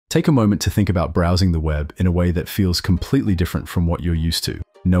Take a moment to think about browsing the web in a way that feels completely different from what you're used to.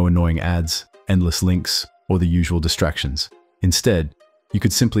 No annoying ads, endless links, or the usual distractions. Instead, you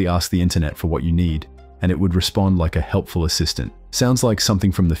could simply ask the internet for what you need, and it would respond like a helpful assistant. Sounds like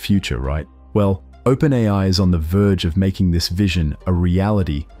something from the future, right? Well, OpenAI is on the verge of making this vision a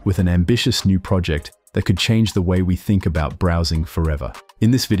reality with an ambitious new project that could change the way we think about browsing forever.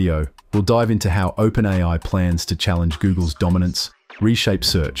 In this video, we'll dive into how OpenAI plans to challenge Google's dominance, reshape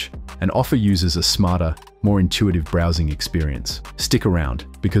search, and offer users a smarter, more intuitive browsing experience. Stick around,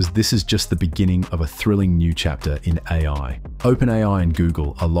 because this is just the beginning of a thrilling new chapter in AI. OpenAI and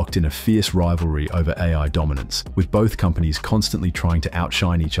Google are locked in a fierce rivalry over AI dominance, with both companies constantly trying to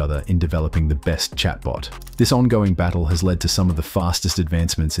outshine each other in developing the best chatbot. This ongoing battle has led to some of the fastest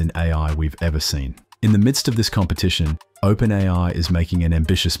advancements in AI we've ever seen. In the midst of this competition, OpenAI is making an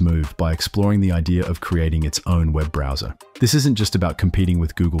ambitious move by exploring the idea of creating its own web browser. This isn't just about competing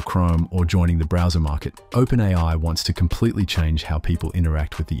with Google Chrome or joining the browser market. OpenAI wants to completely change how people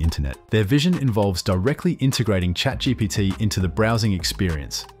interact with the internet. Their vision involves directly integrating ChatGPT into the browsing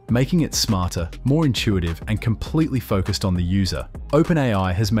experience, making it smarter, more intuitive, and completely focused on the user.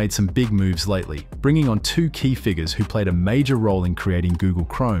 OpenAI has made some big moves lately, bringing on two key figures who played a major role in creating Google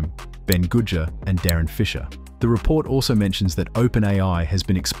Chrome: Ben Goodger and Darren Fisher. The report also mentions that OpenAI has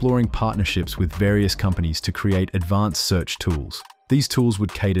been exploring partnerships with various companies to create advanced search tools. These tools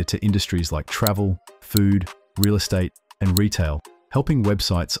would cater to industries like travel, food, real estate, and retail, helping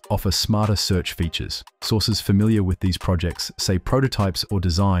websites offer smarter search features. Sources familiar with these projects say prototypes or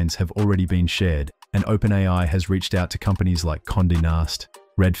designs have already been shared, and OpenAI has reached out to companies like Condé Nast,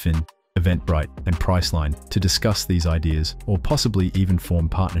 Redfin, Eventbrite, and Priceline to discuss these ideas or possibly even form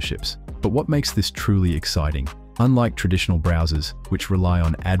partnerships. But what makes this truly exciting? Unlike traditional browsers, which rely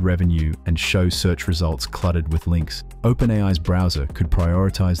on ad revenue and show search results cluttered with links, OpenAI's browser could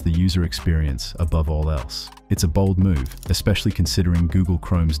prioritize the user experience above all else. It's a bold move, especially considering Google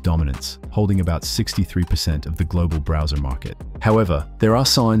Chrome's dominance, holding about 63% of the global browser market. However, there are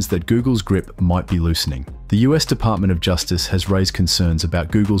signs that Google's grip might be loosening. The US Department of Justice has raised concerns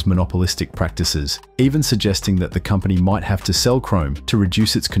about Google's monopolistic practices, even suggesting that the company might have to sell Chrome to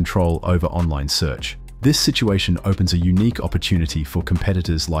reduce its control over online search. This situation opens a unique opportunity for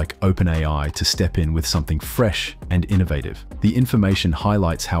competitors like OpenAI to step in with something fresh and innovative. The information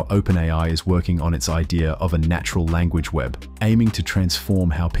highlights how OpenAI is working on its idea of a natural language web, aiming to transform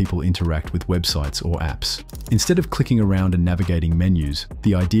how people interact with websites or apps. Instead of clicking around and navigating menus,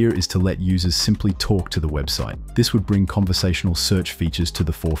 the idea is to let users simply talk to the website. This would bring conversational search features to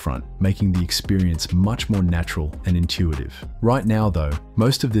the forefront, making the experience much more natural and intuitive. Right now, though,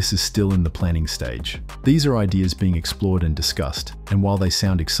 most of this is still in the planning stage. These are ideas being explored and discussed, and while they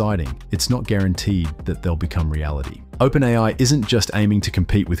sound exciting, it's not guaranteed that they'll become reality. OpenAI isn't just aiming to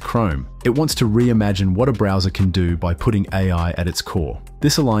compete with Chrome. It wants to reimagine what a browser can do by putting AI at its core.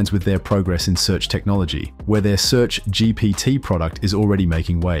 This aligns with their progress in search technology, where their Search GPT product is already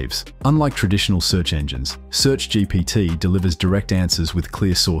making waves. Unlike traditional search engines, Search GPT delivers direct answers with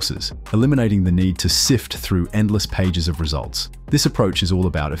clear sources, eliminating the need to sift through endless pages of results. This approach is all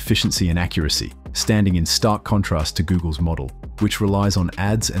about efficiency and accuracy, standing in stark contrast to Google's model, which relies on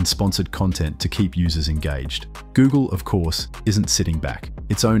ads and sponsored content to keep users engaged. Google, of course, isn't sitting back.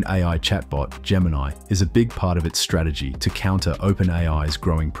 Its own AI chatbot, Gemini, is a big part of its strategy to counter OpenAI's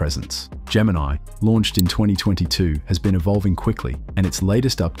growing presence. Gemini, launched in 2022, has been evolving quickly, and its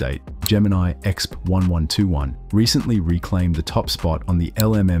latest update, Gemini Exp 1121, recently reclaimed the top spot on the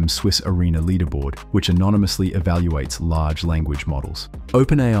LMM Swiss Arena leaderboard, which anonymously evaluates large language models.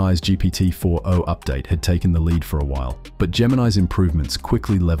 OpenAI's GPT-4o update had taken the lead for a while, but Gemini's improvements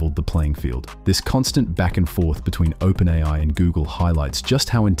quickly leveled the playing field. This constant back and forth between OpenAI and Google highlights just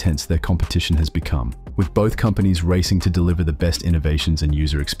how intense their competition has become, with both companies racing to deliver the best innovations and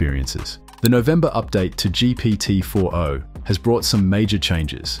user experiences. The November update to GPT-4o has brought some major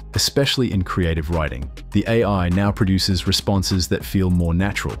changes, especially in creative writing. The AI now produces responses that feel more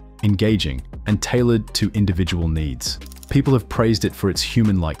natural, engaging, and tailored to individual needs. People have praised it for its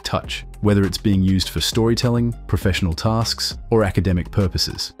human-like touch, whether it's being used for storytelling, professional tasks, or academic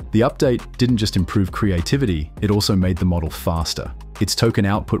purposes. The update didn't just improve creativity, it also made the model faster. Its token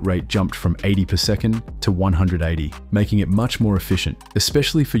output rate jumped from 80 per second to 180, making it much more efficient,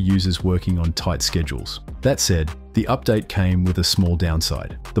 especially for users working on tight schedules. That said, the update came with a small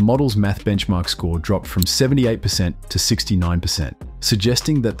downside. The model's math benchmark score dropped from 78% to 69%,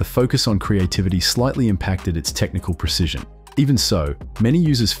 suggesting that the focus on creativity slightly impacted its technical precision. Even so, many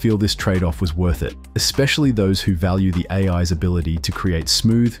users feel this trade-off was worth it, especially those who value the AI's ability to create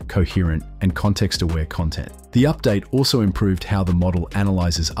smooth, coherent, and context-aware content. The update also improved how the model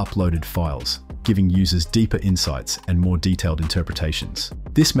analyzes uploaded files, giving users deeper insights and more detailed interpretations.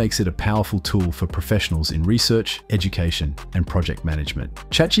 This makes it a powerful tool for professionals in research, education, and project management.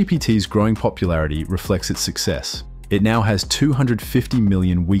 ChatGPT's growing popularity reflects its success. It now has 250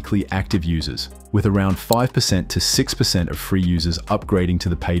 million weekly active users, with around 5% to 6% of free users upgrading to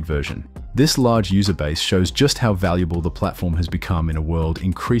the paid version. This large user base shows just how valuable the platform has become in a world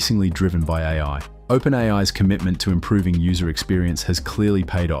increasingly driven by AI. OpenAI's commitment to improving user experience has clearly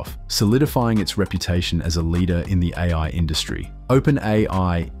paid off, solidifying its reputation as a leader in the AI industry.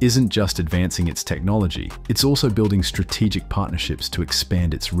 OpenAI isn't just advancing its technology, it's also building strategic partnerships to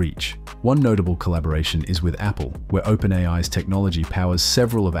expand its reach. One notable collaboration is with Apple, where OpenAI's technology powers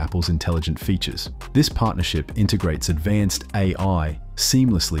several of Apple's intelligent features. This partnership integrates advanced AI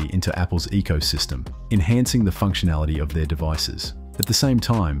seamlessly into Apple's ecosystem, enhancing the functionality of their devices. At the same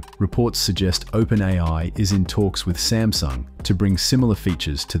time, reports suggest OpenAI is in talks with Samsung to bring similar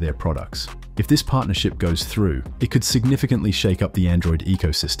features to their products. If this partnership goes through, it could significantly shake up the Android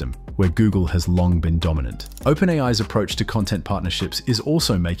ecosystem, where Google has long been dominant. OpenAI's approach to content partnerships is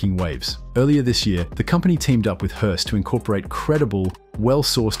also making waves. Earlier this year, the company teamed up with Hearst to incorporate credible,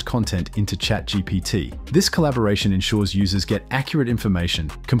 well-sourced content into ChatGPT. This collaboration ensures users get accurate information,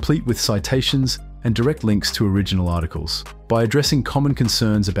 complete with citations and direct links to original articles. By addressing common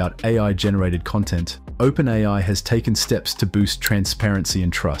concerns about AI-generated content, OpenAI has taken steps to boost transparency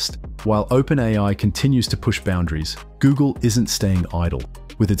and trust. While OpenAI continues to push boundaries, Google isn't staying idle.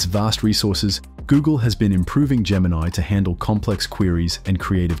 With its vast resources, Google has been improving Gemini to handle complex queries and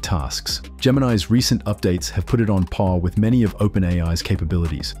creative tasks. Gemini's recent updates have put it on par with many of OpenAI's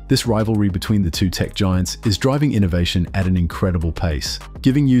capabilities. This rivalry between the two tech giants is driving innovation at an incredible pace,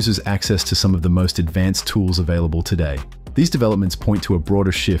 giving users access to some of the most advanced tools available today. These developments point to a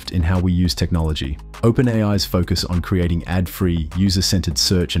broader shift in how we use technology. OpenAI's focus on creating ad-free, user-centered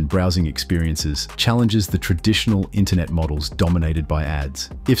search and browsing experiences challenges the traditional internet models dominated by ads.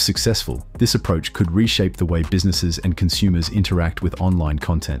 If successful, this approach could reshape the way businesses and consumers interact with online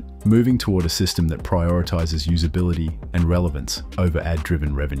content, moving toward a system that prioritizes usability and relevance over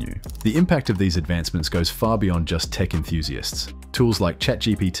ad-driven revenue. The impact of these advancements goes far beyond just tech enthusiasts. Tools like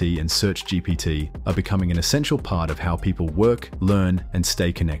ChatGPT and SearchGPT are becoming an essential part of how people work, learn, and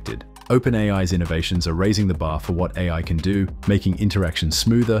stay connected. OpenAI's innovations are raising the bar for what AI can do, making interactions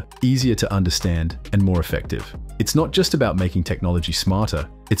smoother, easier to understand, and more effective. It's not just about making technology smarter,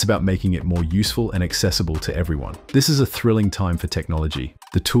 it's about making it more useful and accessible to everyone. This is a thrilling time for technology.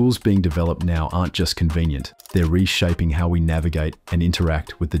 The tools being developed now aren't just convenient, they're reshaping how we navigate and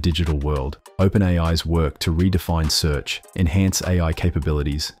interact with the digital world. OpenAI's work to redefine search, enhance AI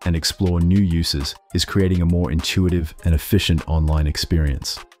capabilities, and explore new uses is creating a more intuitive and efficient online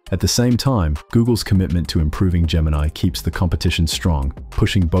experience. At the same time, Google's commitment to improving Gemini keeps the competition strong,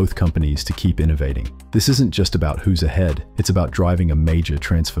 pushing both companies to keep innovating. This isn't just about who's ahead, it's about driving a major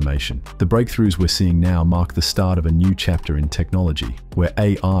transformation. The breakthroughs we're seeing now mark the start of a new chapter in technology, where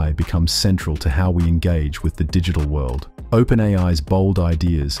AI becomes central to how we engage with the digital world. OpenAI's bold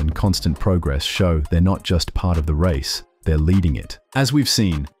ideas and constant progress show they're not just part of the race, they're leading it. As we've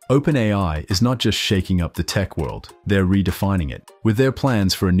seen, OpenAI is not just shaking up the tech world, they're redefining it. With their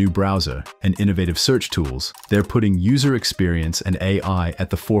plans for a new browser and innovative search tools, they're putting user experience and AI at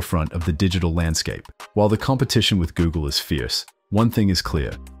the forefront of the digital landscape. While the competition with Google is fierce, one thing is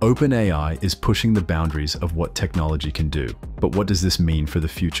clear, OpenAI is pushing the boundaries of what technology can do. But what does this mean for the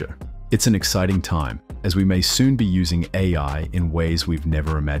future? It's an exciting time, as we may soon be using AI in ways we've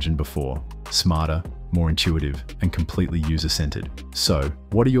never imagined before. Smarter, more intuitive, and completely user-centered. So,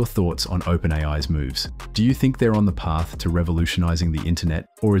 what are your thoughts on OpenAI's moves? Do you think they're on the path to revolutionizing the internet,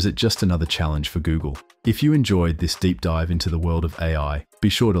 or is it just another challenge for Google? If you enjoyed this deep dive into the world of AI, be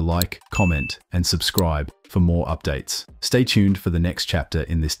sure to like, comment, and subscribe for more updates. Stay tuned for the next chapter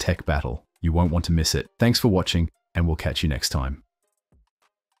in this tech battle. You won't want to miss it. Thanks for watching, and we'll catch you next time.